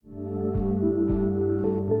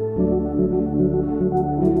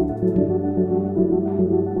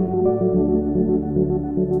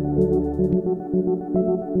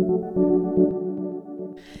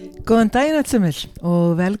Góðan daginn öllsumil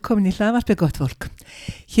og velkomin í hlaðvarpið gott fólk.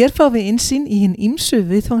 Hér fáum við innsýn í hinn ýmsu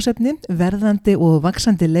viðfangsefni, verðandi og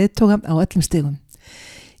vaxandi leiðtoga á öllum stigum.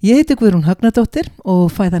 Ég heiti Guðrún Högnadóttir og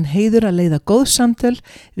fæ þann heiður að leiða góð samtöl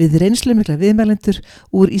við reynslumikla viðmælendur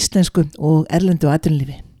úr íslensku og erlendu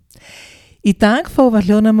atvinnulífi. Í dag fáum við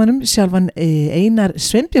hljóðnamannum sjálfan Einar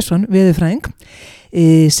Sveinbjörnsson, veðurfræðing,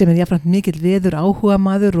 sem jafnframt mikill veður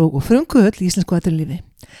áhugamaður og frumkvöðull í íslensku atvinnulífi.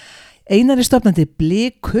 Einar stofnandi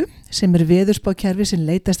Bliku sem veðurspákerfi sem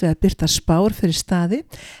leitast við að birta spár fyrir staði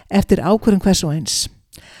eftir ákvörðun hvers og eins.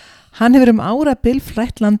 Hann hefur árabil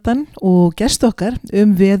frætt landan og gesti okkar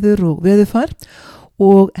veður og veðurfar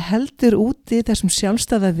og heldur úti þessum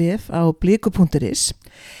sjálfstæða vef á bliku.is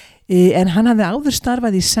en hann hafði áður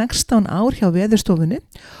starfað í 16 ár hjá Veðurstofunni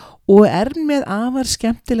og með afar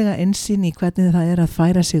skemmtilega innsýn í hvernig það að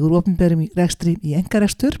færa sig úr opinberum rekstri í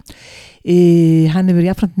einkarekstur. Hann hefur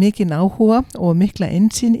jafnframt mikinn áhuga og mikla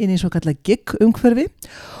innsýn inn í svo kallað gig-umhverfi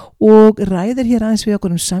og ræðir hér aðeins við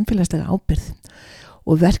okkur samfélagslega ábyrgð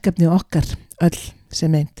og verkefni okkar öll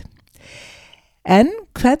sem eint. En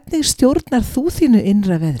hvernig stjórnar þú þínu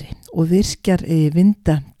innra veðri og virkjar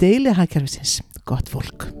vinda deilihagkerfisins, gott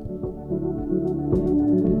fólk?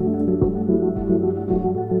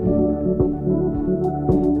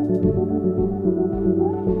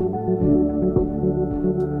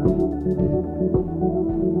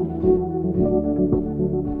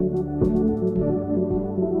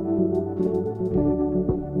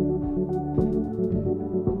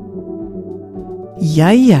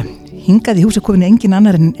 Jæja, hingað í húsi komin engin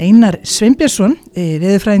annar en Einar Sveinbjörnsson,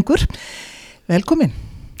 veðurfræðingur. Velkomin.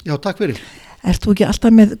 Já, takk fyrir. Ert þú ekki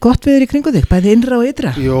alltaf með gott veður í kringu þig, bæði innra og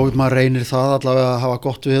ytra? Jó, maður reynir það allavega að hafa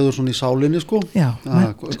gott veður svona í sálinni, sko. Já.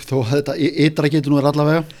 Þó að þetta ytra getur nú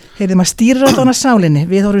allavega. Heyrðu, maður stýrir á þána sálinni,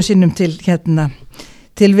 við horfum sinnum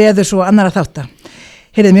til veðurs og annara þátta.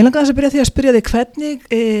 Heyrðu, mér langar að byrja því að spyrja þig hvernig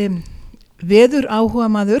veður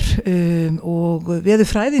áhugamaður og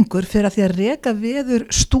veðurfræðingur fyrir að því að reka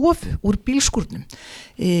veðurstofu úr bílskúrnum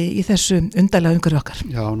í þessu undarlega umhverfi okkar.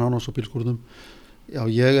 Já, nánast á bílskúrnum. Já,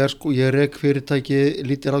 ég rek fyrirtæki,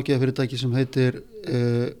 lítið ráðgjöf sem heitir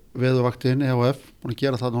Veðurvaktin, EHF, búin að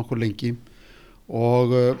gera það nokkuð lengi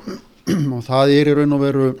og það í raun og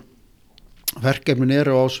veru verkefnin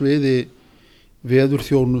á sviði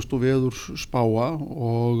veðurþjónustu og veðurspáa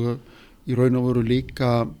og í raun og veru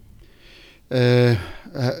líka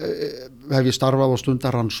hef ég starfað á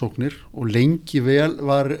stundarannsóknir og lengi vel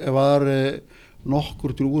var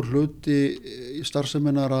nokkur drjúgur hluti í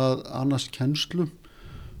starfseminnar að annast kennslu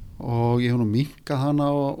og ég hef nú minnkað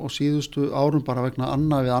hana á síðustu árum bara vegna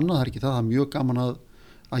annað við annað, það ekki það er mjög gaman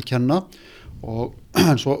að kenna og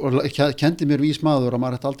svo kendi mér vís maður að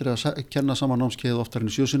maður ætti aldrei að kenna saman námskeið oftar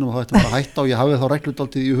en 7 sinnum og það ætti bara að hætta og ég hafði þá reglur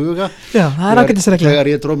dálítið í huga. Já, það ágætisregla.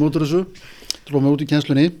 Þegar ég dróð mig út í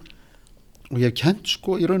kennslunni og ég hef kennt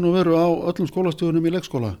sko í raun og veru á öllum skólastöðunum í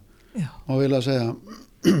leikskóla. Já. Má vel að segja,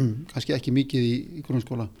 kannski ekki mikið í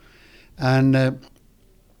grunnskóla. En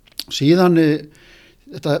síðan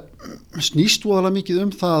þetta snýst voðalega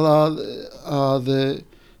mikið það að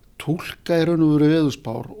túlka í raun og veru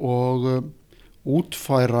veðurspár og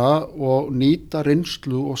útfæra og nýta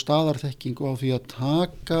reynslu og staðarþekkingu á því að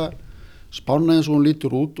taka spána eins og hún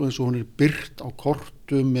lítur út og eins og hún birt á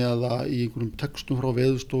kortum eða í einhverjum textum frá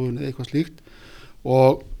Veðurstofunni eða eitthvað slíkt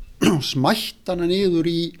og smætta hana niður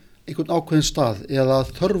í einhvern ákveðin stað eða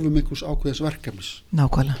þörfum einhvers ákveðins verkefnis.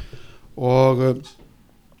 Nákvæmlega. Og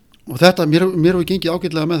þetta, mér hefur gengið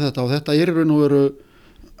ágætlega með þetta og þetta í raun og veru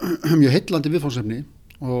mjög heillandi viðfangsefni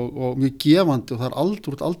og mjög gefandi og það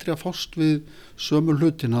aldrei að fást við sömu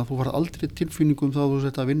hlutina, þú var aldrei tilfinningum þá þú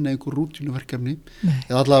sett að vinna einhver rútínuverkefni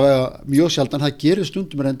eða allavega mjög sjaldan, það gerir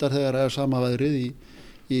stundum reyndar þegar það sama veðrið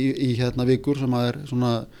í vikur sem er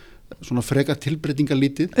svona frekar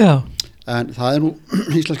tilbreytingarlítið. Já. En það nú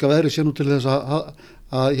íslenska veðrið sé nú til þess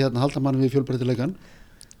að halda manni við fjölbreytileikann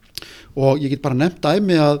og ég get bara nefnt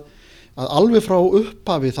dæmi að alveg frá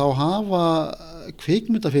upphafi þá hafa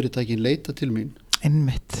kvikmyndafyrirtækin leitað til mín.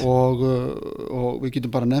 Einmitt. Og við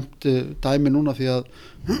getum bara nefnt dæmi núna því að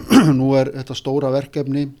nú þetta stóra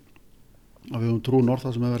verkefni að við höfum Trú Norð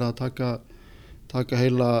það sem hefur verið að taka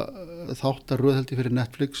heila þáttaröð held ég fyrir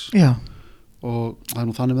Netflix. Já. Og það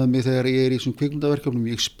nú þannig með mig þegar ég í þessum kvikmyndaverkefnum,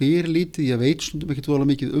 ég spyr lítið, ég veit stundum ekki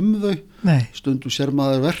voðalega mikið þau. Nei. Stundum sér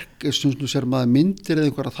maður myndir eða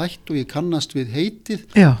einhverja þætt og ég kannast við heitið.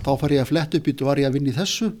 Já. Þá far ég að fletta upp í þetta var ég að vinna í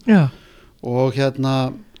þessu. Já. Og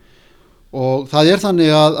það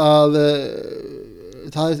þannig að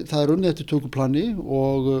það unnið eftir tökuplani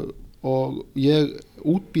og ég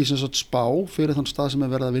útbý sem sagt spá fyrir þann stað sem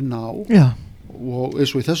verið að vinna á. Já. Og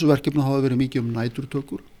eins og í þessu verkefni hafa verið mikið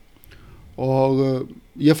næturtökur og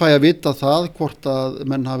ég fæ að vita það hvort að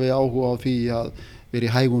menn hafi áhuga á því að vera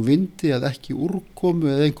í hægum vindi eða ekki úrkomu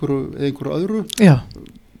eða einhverju öðru. Já.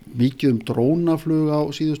 Mikið drónaflug á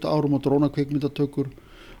síðustu árum og drónakvikmyndatökur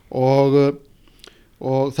og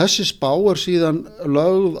þessi spá síðan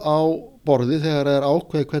lögð á borði þegar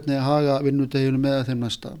ákveð hvernig haga vinnudeginu með þeim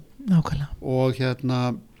næsta. Nákvæmlega.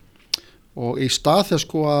 Og í stað þess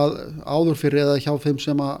sko að áður fyrir eða hjá þeim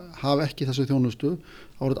sem að hafa ekki þessu þjónustu,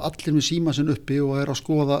 þá þetta allir með síma sinn uppi og að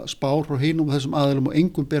skoða spár og hinum og þessum aðilum og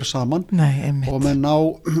engum ber saman. Nei, og með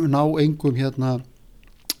ná engum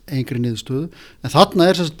engri niðurstöðu. En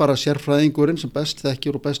þarna sérst bara sérfræðingurinn sem best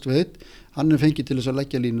þekkir og best veit, hann fengið til þess að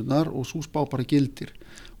leggja línurnar og svo spá bara gildir.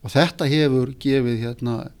 Og þetta hefur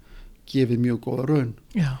gefið mjög góða raun.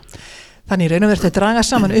 Já. Þannig raun og veru að draga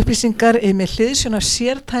saman upplýsingar með hliðsjón af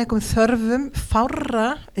sértækum þörfum fárra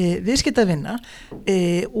viðskiptavina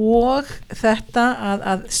og þetta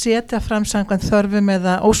að setja fram samkvæmt þörfum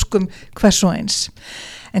eða óskum hvers og eins.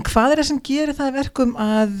 En hvað það sem gerir það verkum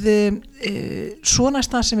að svona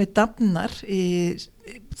stað sem við dafnar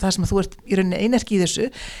það sem að þú ert í rauninni einarki í þessu,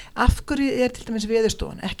 af hverju til dæmis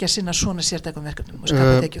Veðurstofan ekki að sinna svona sértækum verkefnum og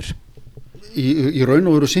skapa tekjur? Í raun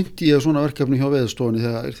og veru sinnti ég svona verkefni hjá Veðurstofunni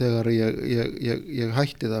þegar ég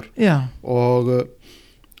hætti þar. Já. Og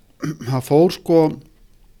það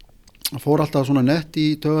fór alltaf svona nett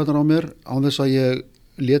í taugarnar á mér án þess að ég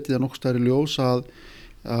léti það nokkuð stærri ljós að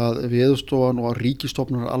Veðurstofan og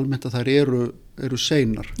ríkisstofnunar almennt að þær eru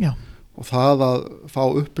seinar. Já. Og það að fá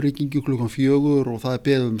upprýkingu 4:00 og það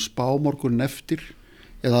beðið spá morgunin eftir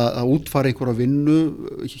eða að útfæra einhverja vinnu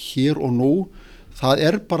hér og nú,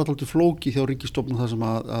 það bara alltaf flókið hjá ríkisstofnun þar sem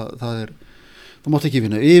að það þú mátt ekki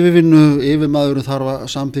vinna yfirvinnu, yfirmaðurinn þarf að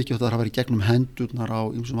samþykkja og það þarf að vera í gegnum hendurnar á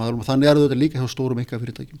ýmsum aðilum og þannig þetta líka hjá stórum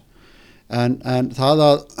fyrirtækjum. En það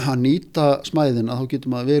að nýta smæðina, þá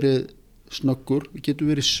getur maður verið snöggur, getur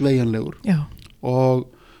verið sveigjanlegur. Já. Og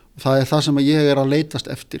það það sem ég að leitast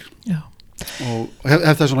eftir. Já. Og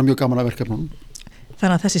hef það svona mjög gaman að verkefnum.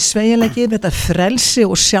 Þannig að þessi sveigjanleiki, þetta frelsi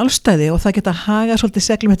og sjálfstæði og það geta hagað svolítið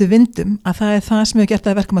seglum eftir vindum, að það það sem hefur gert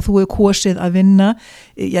að verkum að þú hefur kosið að vinna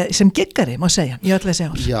sem giggari, má segja, í öllu þessi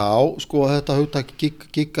ár. Já, sko þetta hugtak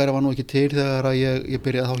giggari var nú ekki til þegar ég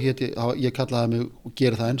byrjaði, ég kallaði mig og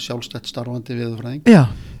gera það enn sjálfstætt starfandi veðurfræðing. Já.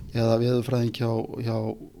 Eða veðurfræðing hjá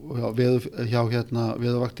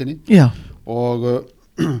Veðurvaktinni. Já.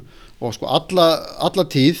 Og sko alla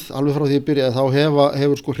tíð alveg frá því ég byrjaði þá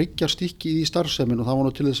hefur sko hryggjarstykkið í starfseminu og það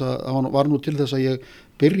var nú til þess að ég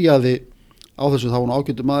byrjaði á þessu. Það var nú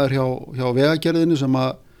ágætur maður hjá vegagerðinni sem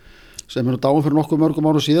dáin fyrir nokkuð mörgum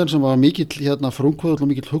árum síðan sem var mikill frumkvöðull og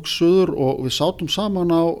mikill hugsuður og við sátum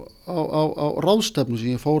saman á ráðstefnu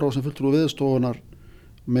sem ég fór á sem fulltrúi Veðurstofunnar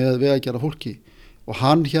með vegagerða fólki og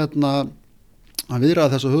hann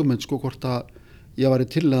viðraði þessa hugmynd sko hvort að ég var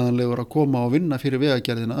tilleiðanlegur að koma og vinna fyrir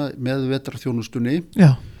veðurgerðina með veðurþjónustunni.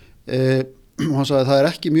 Já. Og hann sagði að það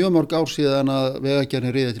ekki mjög mörg ár síðan að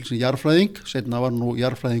veðurgerðin riði til sem jarðfræðing, seinna var nú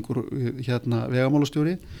jarðfræðingur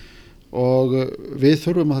vegamálastjóri og við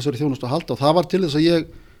þurfum að þessari þjónustu að halda og það var til þess að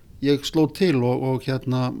ég sló til og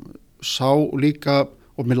sá líka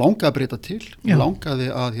og mér langaði að breyta til. Já. Mér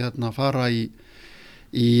langaði að fara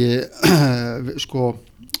í sko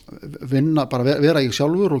vinna, bara vera ég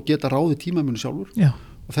sjálfur og geta ráði tíma minn sjálfur. Já.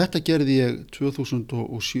 Og þetta gerði ég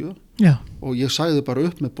 2007. Já. Og ég sagði bara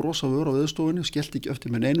upp með bros á vör á Veðurstofunni, skellti ekki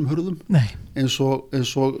eftir með einum hurðum. Nei. eins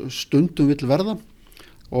og stundum vill verða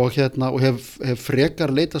og hef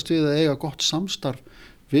frekar leitast við að eiga gott samstarf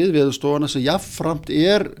við Veðurstofuna sem jafnframt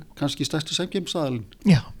kannski stærsti samkeppnisaðilinn.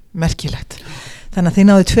 Já, merkilegt. Þannig að þið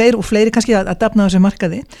náðu tveir og fleiri kannski að dafna á þessu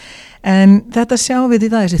markaði. En þetta sjáum við í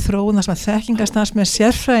dag, þessi þróun þar sem að þekkingarstarfs með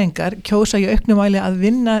sérfræðingar kjósa í auknum mæli að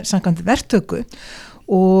vinna samkvæmt verktöku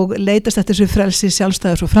og leitast eftir þessu frelsi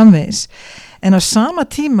sjálfstæðis og framvegis. En á sama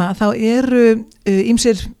tíma þá eru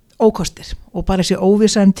ýmsir ókostir og bara þessi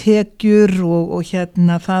óvissa tekjur og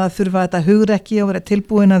það að þurfa þetta hugrekki og vera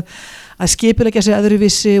tilbúin að skipuleggja sig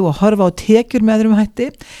öðruvísi og horfa á tekjur með öðrum hætti.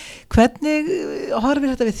 Hvernig horfir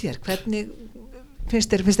þetta við þér? Hvernig finnst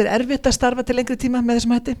þér erfitt að starfa til lengri tíma með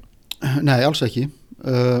þessum hætti? Nei, alls ekki.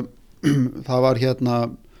 Það var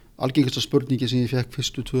algengasta spurningi sem ég fekk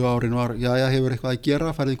fyrstu 2 árin var, hefur eitthvað að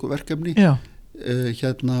gera, færið einhver verkefni? Já.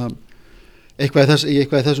 Eitthvað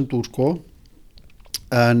í þessum dúr, sko.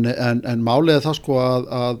 En málið það, sko,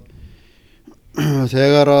 að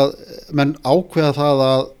þegar að menn ákveða það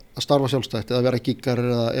að starfa sjálfstætt eða vera giggar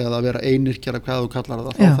eða vera einyrkjar eða hvað þú kallar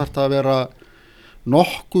það, þá þarf það að vera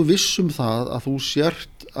nokkuð vissum það að þú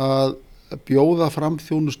sért að bjóða fram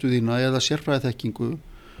þjónustu þína eða sérfræðiþekkingu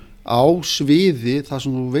á sviði þar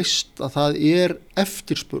sem þú veist að það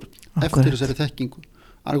eftirspurn eftir þessari þekkingu,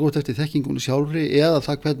 annarkvort eftir þekkingunni sjálfri eða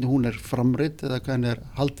það hvernig hún framreidd eða hvernig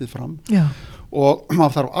haldið fram. Já. Og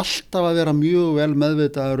maður þarf alltaf að vera mjög vel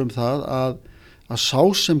meðvitaður það að sá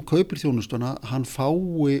sem kaupir þjónustuna, hann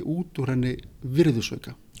fái út úr henni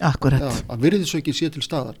virðisauka. Akkurat. Já, að virðisaukin sé til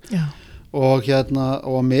staðar. Já. Og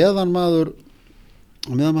meðan maður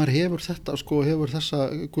hefur þetta, hefur þessa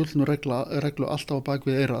gullnu reglu alltaf á bak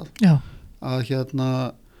við eyrað. Já. Að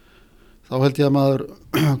þá held ég að maður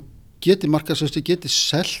geti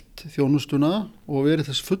selt þjónustuna og verið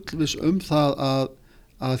þess fullviss það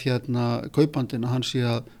að kaupandinn hann sé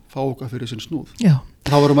að fá okkar fyrir sinn snúð. Já.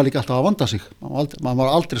 Þá verður maður líka alltaf að vanda sig. Maður var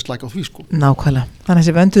aldrei slæk á því, Nákvæmlega. Þannig að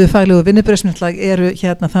þessi vönduðu faglegu vinnubröðsmyndlag eru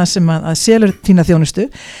það sem að selur þína þjónustu.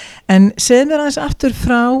 En segðu mér aðeins aftur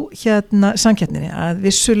frá samkeppninni að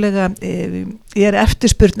vissulega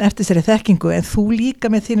eftirspurn eftir þessari þekkingu en þú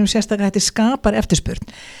líka með þínum sérstaklega hætti skapar eftirspurn.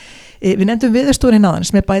 Við nefndum Veðurstofunni áðan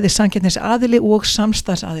sem bæði samkeppnis aðili og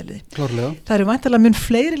samstarfsaðili. Klárlega. Það eru væntanlega mun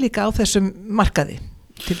fleiri líka á þessum markaði.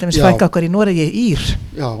 Til dæmis fækka okkar í Noregi ír.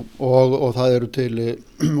 Já, og það eru til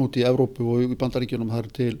út í Evrópu og í Bandaríkjunum, það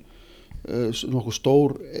eru til nokkuð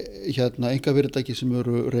stór einkafyrirtæki sem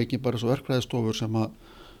eru rekin bara svo verkfræðistofur sem að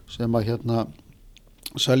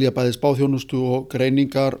selja bæði spáþjónustu og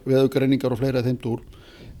greiningar, veðurgreiningar og fleira þeim dúr.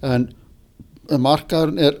 En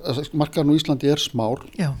markaðurinn á Íslandi smár.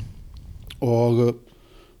 Já. Og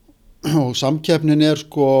samkeppnin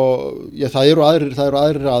það eru aðrir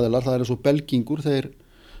aðilar, það svo Belgingur,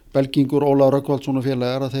 Ólafur Rögnvaldsson og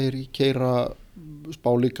félagar að þeir keyra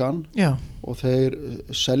spálíkan. Já. Og þeir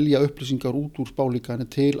selja upplýsingar út úr spálíkani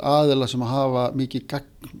til aðila sem hafa mikið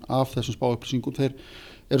gagn af þessum spáupplýsingum. Þeir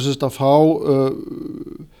eru sem sagt að fá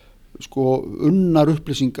unnar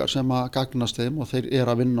upplýsingar sem að gagnast þeim og þeir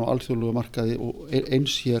eru að vinna á alþjóðlegu markaði og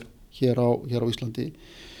eins hér á Íslandi.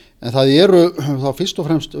 En það eru þá fyrst og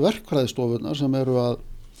fremst verkfræðistofunar sem eru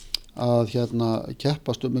að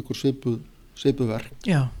keppast einhver svipuð verk.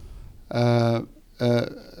 Já. En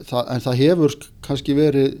það hefur kannski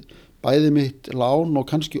verið bæði mitt lán og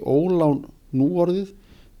kannski ólán núorðið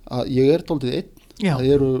að ég dálítið einn. Já.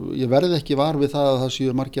 Ég verði ekki var við það að það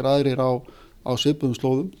séu margir aðrir á svipuðum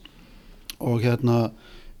slóðum og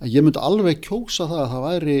ég myndi alveg kjósa það að það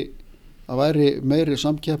væri meiri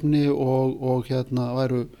samkeppni og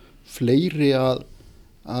væru fleiri að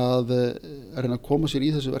reyna að koma sér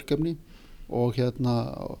í þessu verkefni og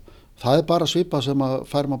það bara svipað sem að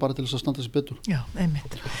fær maður bara til þess að standa sér betur. Já,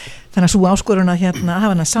 einmitt. Þannig að svo áskorun að hafa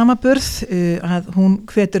hana samaburð að hún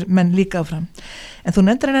hvetur menn líka áfram. En þú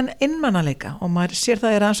nefndir hennan einmanaleika og maður sér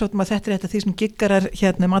það rannsóknum að þetta eitt af því sem giggarar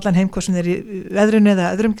allan heim hvort sem þeir í veðrinu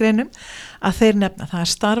eða öðrum greinum að þeir nefna það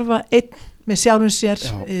að starfa einn með sjálfum sér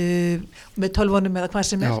með tölvunum eða hvað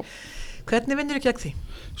sem Já. Hvernig vinnur þú gegn því?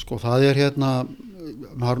 Það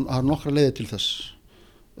maður nokkra leiðir til þess.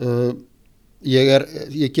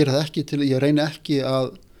 Ég gera það ekki ég reyni ekki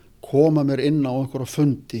að koma mér inn á einhverja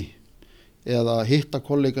fundi eða hitta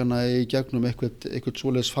kollegana í gegnum eitthvað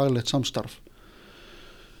svoleiðis faglegt samstarf.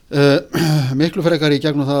 Miklu frekar í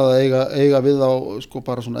gegnum það að eiga við á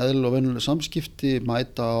bara svona eðlileg og venjuleg samskipti,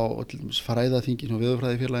 mæta á fræðaþinginu og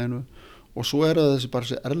veðurfræðifélaginu og svo það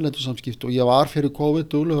þessi erlendu samskipti og ég var fyrir COVID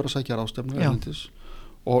duglegur að sækja ráðstefnu erlendis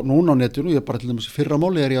og núna á netinu, ég bara til dæmis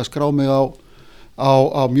fyrramáli ég að skrá mig á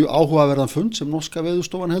mjög áhugaverðan fund sem norska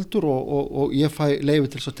veðurstofan heldur og ég fæ leyfi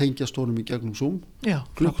til þess að tengja stónum í gegnum Zoom. Já,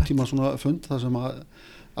 klukktíma svona fund þar sem að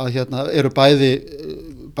eru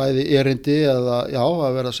bæði erindi eða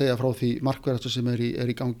að vera að segja frá því markverðasta sem er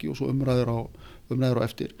í gangi og svo umræður á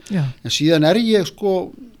eftir. Já. En síðan ég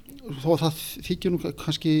þó það þykir nú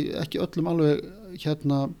kannski ekki öllum alveg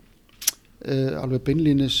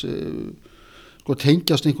beinlínis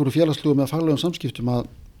tengjast einhverju félagslegu með faglegum samskiptum að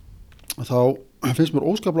þá finnst mér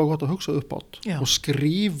óskaplega gott að hugsa upp átt og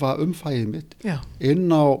skrifa fæðið mitt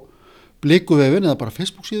inn á Bliku eða bara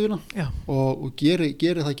Facebook síðuna og geri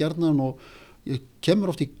það gjarnan og ég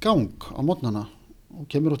kemur oft í gang á morgnana og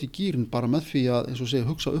kemur oft í gýrin bara með því að eins og segja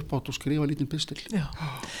hugsa upp átt og skrifa lítinn pistil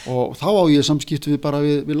og þá á ég samskipti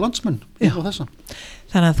við landsmenn og þessa.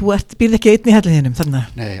 Þannig að þú býrð ekki einn í helliðinum þannig?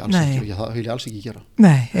 Nei, alls ekki, það vil ég alls ekki gera.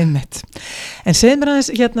 Nei, einmitt. En segð mér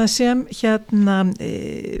aðeins sem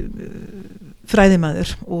fræðimaður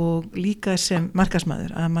og líka sem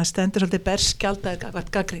markaðsmaður að maður stendur svolítið berskjaldaður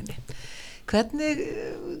gagnvart gagnrýni. Hvernig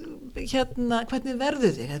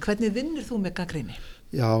verður þig? Hvernig vinnur þú með gagnrýni?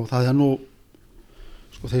 Já, það nú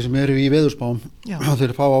þeir sem eru í veðurspám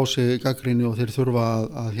þeir fá á sig gagnrýni og þeir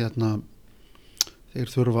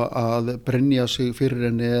þurfa að brennja sig fyrir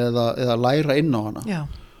henni eða læra inn á hana. Já.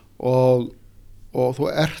 Og og þú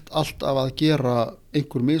ert alltaf að gera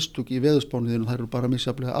einhver mistök í veðurspániðinu, þær eru bara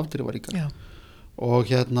misjafnlega afdrifaríkar. Og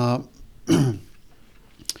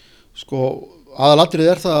sko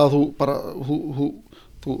aðalatrið það að þú bara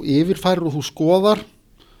þú yfirfærir og þú skoðar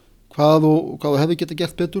hvað þú hefði geta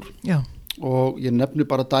gert betur. Og ég nefni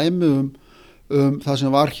bara dæmi það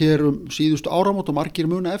sem var hér síðustu áramót og margir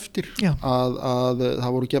muna eftir að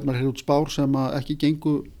það voru gefnar hér út spár sem ekki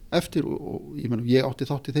gengu eftir og ég meina ég átti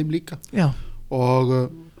þátt í þeim líka.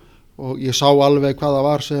 Og ég sá alveg hvað það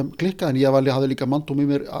var sem klikkaði, en ég hafði líka mandóm í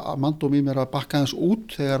mér að bakka þess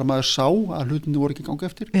út þegar maður sá að hlutinni voru ekki ganga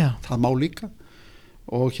eftir. Það má líka.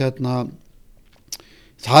 Og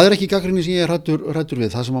það ekki gagnrýni sem ég hræddur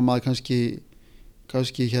við, það sem að maður kannski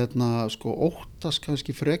sko óttast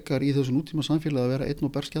kannski frekar í þessu nútíma samfélagi að vera einn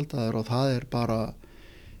og berskjaldaður, og það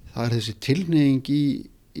er þessi tilhneiging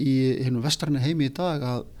í hinu vestræna heimi í dag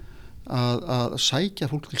að sækja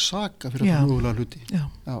fólk til saka fyrir mögulega hluti.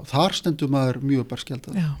 Þar stendur maður mjög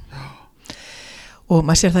berskjaldaður. Og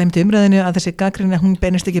maður sér það í umræðinu að þessi gagnrýni, hún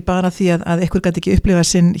beinist ekki bara því að einhver gat ekki upplifa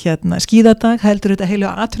sinn skíðadag, heldur þetta heilu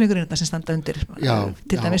atvinnugreinar sem standa undir,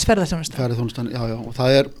 til dæmis ferðarþjónustu. Ferðarþjónustan, og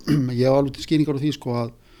það ég hef alveg til skýringar á því sko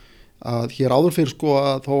að hér áður fyrir sko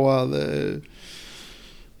að þó að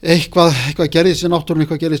eitthvað gerðist í náttúrunni,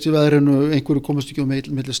 eitthvað gerðist í veðrinu, einhverju komast ekki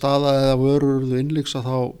milli staða eða vörur innlyksa,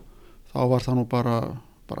 þá var það nú bara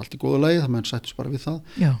allt í góðu lagi, það menn sættist bara við það.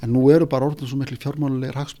 En nú eru bara orðin svo miklu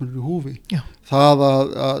fjármálalegir hagsmunir í húfi. Það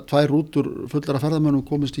að 2 rútur fullar af ferðamönnum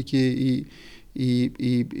komist ekki í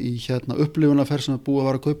upplifunarferð sem búið að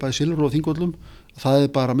vera að kaupa í Silfur og Þingvöllum, það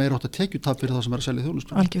bara meira átt að tekjutap fyrir það sem er að selja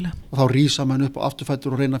þjónustu. Algjörlega. Og þá rísa menn upp á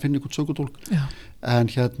afturfætur og reyna að finna einhvern sökutólk. En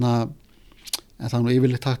það nú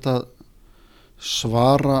yfirleitt hægt að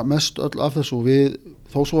svara mest öll af þessu, og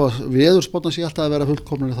þó svo að veðurspána sé alltaf að vera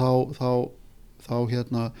fullkomnir þá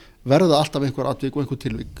verða alltaf einhver atvik og einhver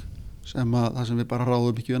tilvik það sem við bara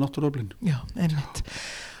ráðum ekki við náttúruöflin. Einmitt.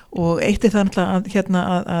 Og eitt það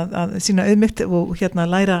að sína auðmygt og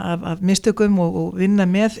læra af mistökum og vinna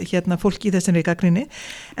með fólki í þessari gagnrýni,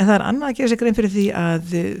 en það annað að gera sér grein fyrir því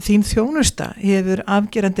að þín þjónusta hefur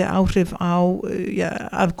afgerandi áhrif á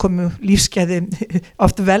afkomu lífsgæði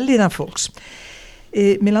oft velíðan fólks.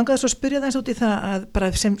 Mér langaði svo að spyrja það eins út í það að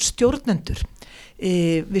bara sem stjórnendur,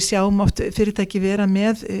 við sjáum oft fyrirtæki vera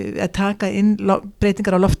með að taka inn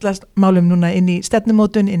breytingar á loftslagsmálum núna inn í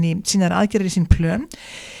stefnumótun, inn í sínar aðgerðir í sín plön.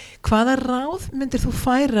 Hvaða ráð myndir þú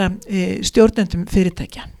færa stjórnendum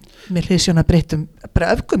fyrirtækja með hliðsjón að breytum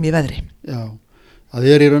bara öfgum í veðri? Það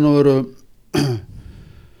í raun og veru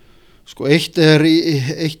sko eitt í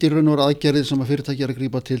raun og veru aðgerðir sem að fyrirtæki að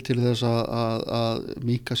grípa til þess að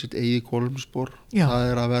mýka sitt eigið kolefnisspor. Það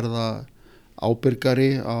að verða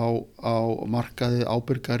ábyrgari á markaði,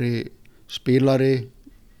 ábyrgari spilari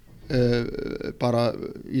bara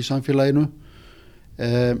í samfélaginu.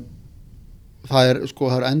 Það er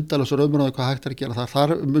endalaust umræða hvað hægt að gera.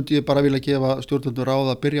 Þar myndi ég bara vilja gefa stjórnendum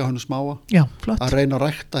ráð að byrja á hennu smáa, að reyna að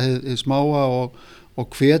rækta hið smáa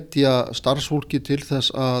og hvetja starfsfólki til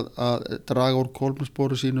þess að draga úr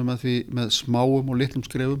kolefnissporu sínu með smáum og litlum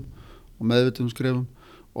skrefum og meðvitum skrefum.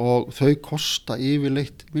 Og þau kosta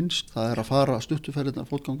yfirleitt minnst, það að fara stuttuferðirnar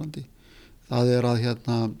fótgangandi, það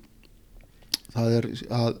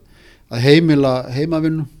að heimila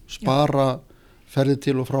heimavinnu, spara ferðir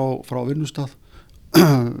til og frá vinnustað,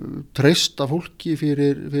 treysta fólki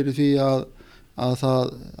fyrir því að það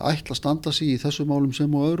ætla að standa sig í þessum málum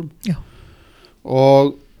sem og öðrum.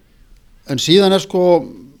 En síðan sko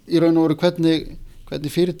í raun og veru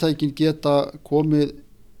hvernig fyrirtækin geta komið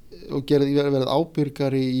og verið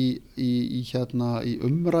ábyrgari í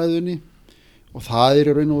umræðunni, og það í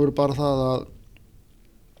raun og veru bara það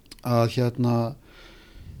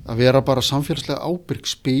að vera bara samfélagslega ábyrg,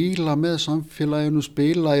 spila með samfélaginu,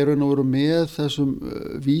 spila í raun og veru með þessum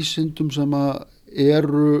vísindum sem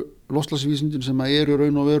eru loftslagsvísindin sem eru í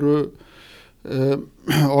raun og veru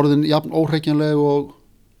orðin jafn óhreykjanleg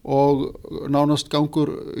og nánast gangur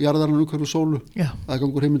jarðarinnar umhverfis sólu, það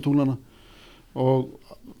gangur himintúnglana, og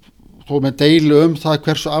þó með deilu það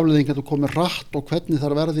hversu afleiðing þetta komið rætt og hvernig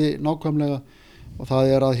það verði nákvæmlega, og það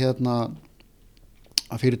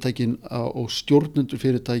að fyrirtækin og stjórnendur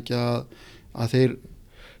fyrirtækja að þeir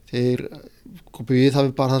komið við það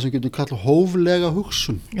bara það sem getur kallað hóflega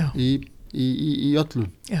hugsun í öllum.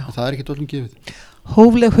 Það ekki öllum gefið.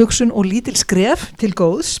 Hófleg hugsun og lítil skref til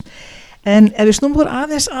góðs. En ef við snúum okkur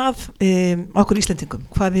aðeins af okkur Íslendingum,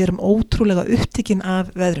 hvað við erum ótrúlega upptekin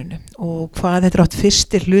af veðrinu og hvað þetta átt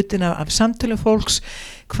fyrstir hlutin af samtölum fólks,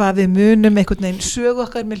 hvað við munum einhvern veginn sögu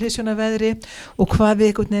okkar með hliðsjón af veðri og hvað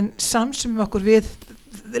við einhvern veginn samsumum okkur við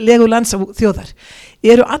legu lands og þjóðar.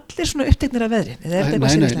 Eru allir svona uppteknir af veðri?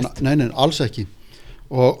 Nei, alls ekki.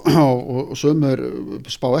 Og sumir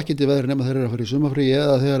spá ekkert í veðri nema þeir eru að fara í sumarfrí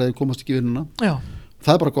eða þegar þeir komast ekki í vinnuna. Já.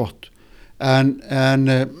 Það er bara gott. En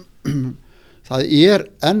það er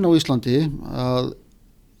enn á Íslandi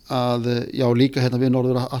að já, líka hérna við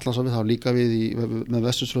norður Atlantshafið, þá líka við með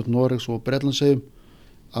vesturströnd Noregs og Bretlandseyjum,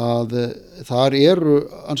 að þar eru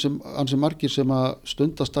ansi margir sem að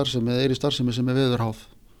stunda starfsemi eða í starfsemi sem veðurháð,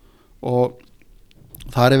 og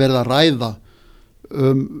þar verið að ræða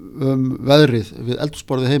veðrið við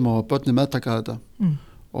eldhúsborðið heima og börnin meðtaka þetta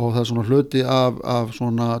og það er svona hluti af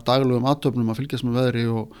svona daglegum athöfnum að fylgjast með veðri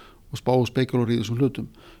og spá og spekulur í þessum hlutum.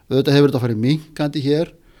 Þetta hefur þetta farið minkandi hér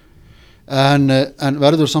en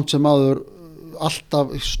verður samt sem áður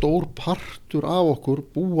alltaf stór partur af okkur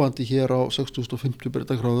búandi hér á 6050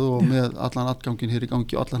 breiddargráðu og með allan atgangin hér í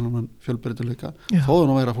gangi og allan hann fjölbreytileika, þó það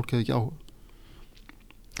nú væri að fólk hefði ekki áhuga.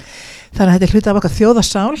 Þannig að þetta er hluti af okkar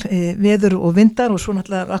þjóðarsál, veður og vindar og svo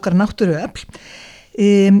náttúrulega okkar náttúruöfl.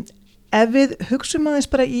 Ef við hugsum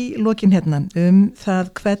aðeins bara í lokin hérna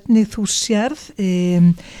það hvernig þú sérð,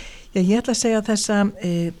 ég ætla að segja þessa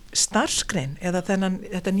starfsgrein eða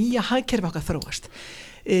þetta nýja hagkerfi okkar þróast.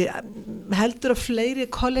 Heldur að fleiri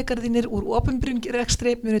kollegar þínir úr opinberum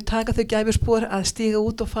rekstri munu taka þau gæfuspor að stíga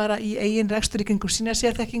út og fara í eigin rekstur í kringum sína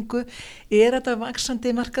sérþekkingu? Er þetta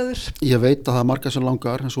vaxandi markaður? Ég veit að það er markað sem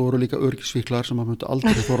langar, en svo eru líka öryggisfíklar sem að myndu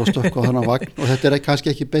aldrei þóra að stökkva á þennan vagn, og þetta er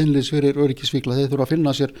kannski ekki beinlis fyrir öryggisfíkla, þeir þurfa að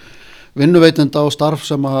finna sér vinnuveitenda og starf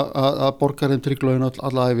sem að borga þeim trygglaun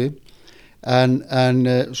alla ævi, en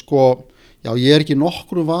sko, já, ég er ekki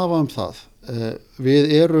nokkru vafa það. Við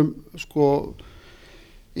erum sko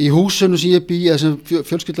í húsinu sem ég bý, eða sem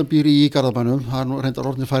fjölskyldan býr í Garðabænum, það er nú reyndar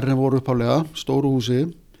orðnir færri en voru upphaflega, stóru húsi,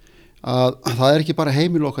 að það er ekki bara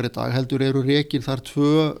heimili okkar í dag, heldur eru rekin þar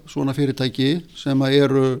 2 svona fyrirtæki sem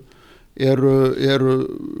eru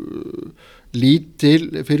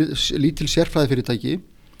lítil sérfræðifyrirtæki,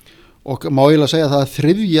 og má eiginlega segja að það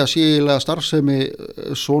þriðja ségilega starfsemi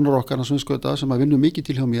sonar okkar sem að vinna mikið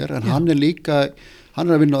til hjá mér, en hann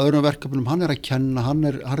er að vinna á öðrum verkefnum, hann er að kenna, hann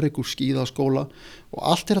rekur skíða á skóla, og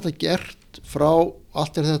allt er þetta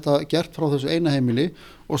gert frá þessu eina heimili,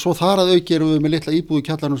 og svo þar að auki erum við með litla íbúð í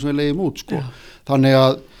kjallarnum sem við leigjum út, sko. Þannig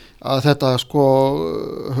að þetta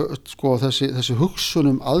sko þessi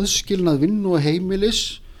hugsun aðskilnað vinnu og heimilis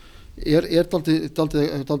er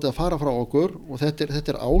dálítið að fara frá okkur, og þetta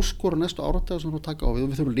er áskorun næstu áratug sem við taka á.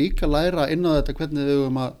 Við þurfum líka að læra inn á þetta hvernig við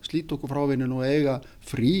höfum að slíta okkur frá vinnunum og eiga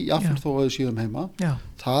frí, jafnvel þó að við séum heima.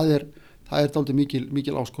 Það er dálítið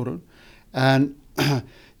mikil áskorun, en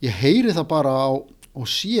ég heyri það bara og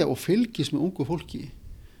sé og fylgist með ungu fólki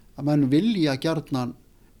að menn vilja gjarnan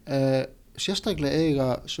sérstaklega eiga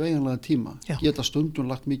sveigjanlegan tíma, geta stundum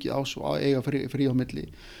lagt mikið á svo, eiga frí á milli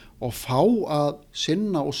og fá að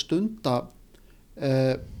sinna og stunda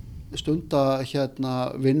hérna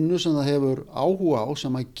vinnu sem það hefur áhuga á,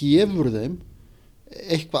 sem að gefur þeim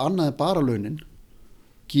eitthvað annað en bara launin,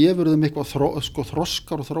 gefur þeim eitthvað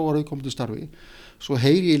þroskar og þróar viðkomandi starfi. Svo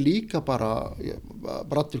heyri ég líka bara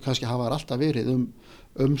brattur kannski hafa alltaf verið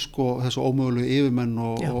sko þessu ómögulegu yfirmenn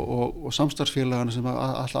og samstarfsfélagana sem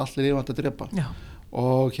allir yfirvandi að drepa.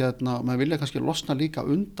 Og hérna, maður vilja kannski losna líka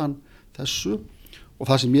undan þessu, og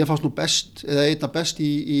það sem ég fannst nú best, eða einna best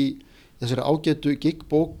í þessari ágætu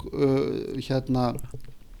gigbók hérna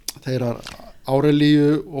þeirra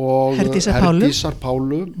Árelíu og Herdísar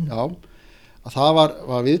Pálu, já, að það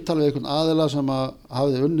var viðtalið einhvern aðila sem að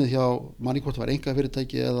hafði unnið hjá manni hvort það var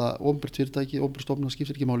einkafyrirtæki eða opinbert fyrirtæki, opinber stofnun,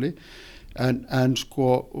 skiptir ekki máli, en sko,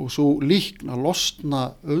 og svo líkn að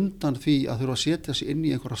losna undan því að þurfa að setja sig inn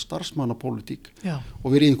í einhverja starfsmannapólitík og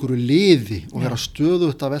vera í einhverju liði og vera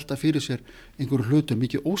stöðugt að velta fyrir sér einhverju hlutum,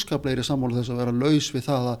 mikið óskaplegri sammála þess að vera laus við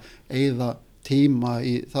það að eyða tíma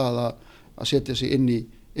í það að setja sig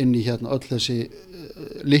inn í hérna öll þessi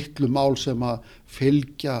litlu mál sem að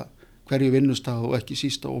fylgja hverju vinnustað og ekki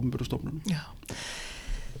sísta opinberu stofnunum. Já.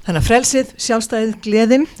 Þannig að frelsið, sjálfstæðið,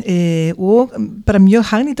 gleðin og bara mjög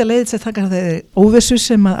hagnýta leiðið sem taka það óvissu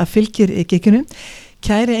sem að fylgir giginu.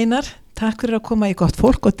 Kæri Einar, takk fyrir að koma í Gott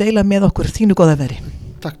fólk og deila með okkur þínu góða veðri.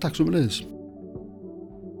 Takk sömuleiðis.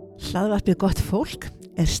 Hlaðvarpið Gott fólk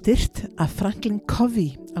er styrt af Franklin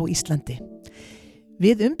Covey á Íslandi.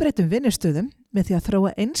 Við umbreytum vinnustöðum með því að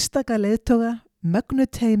þróa einstaka leiðtoga, mögnu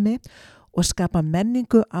teymi og skapa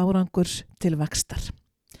menningu árangurs til vaxtar.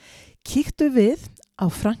 Kíktu við á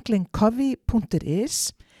franklincovey.is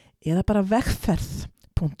eða bara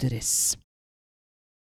vegferð.is.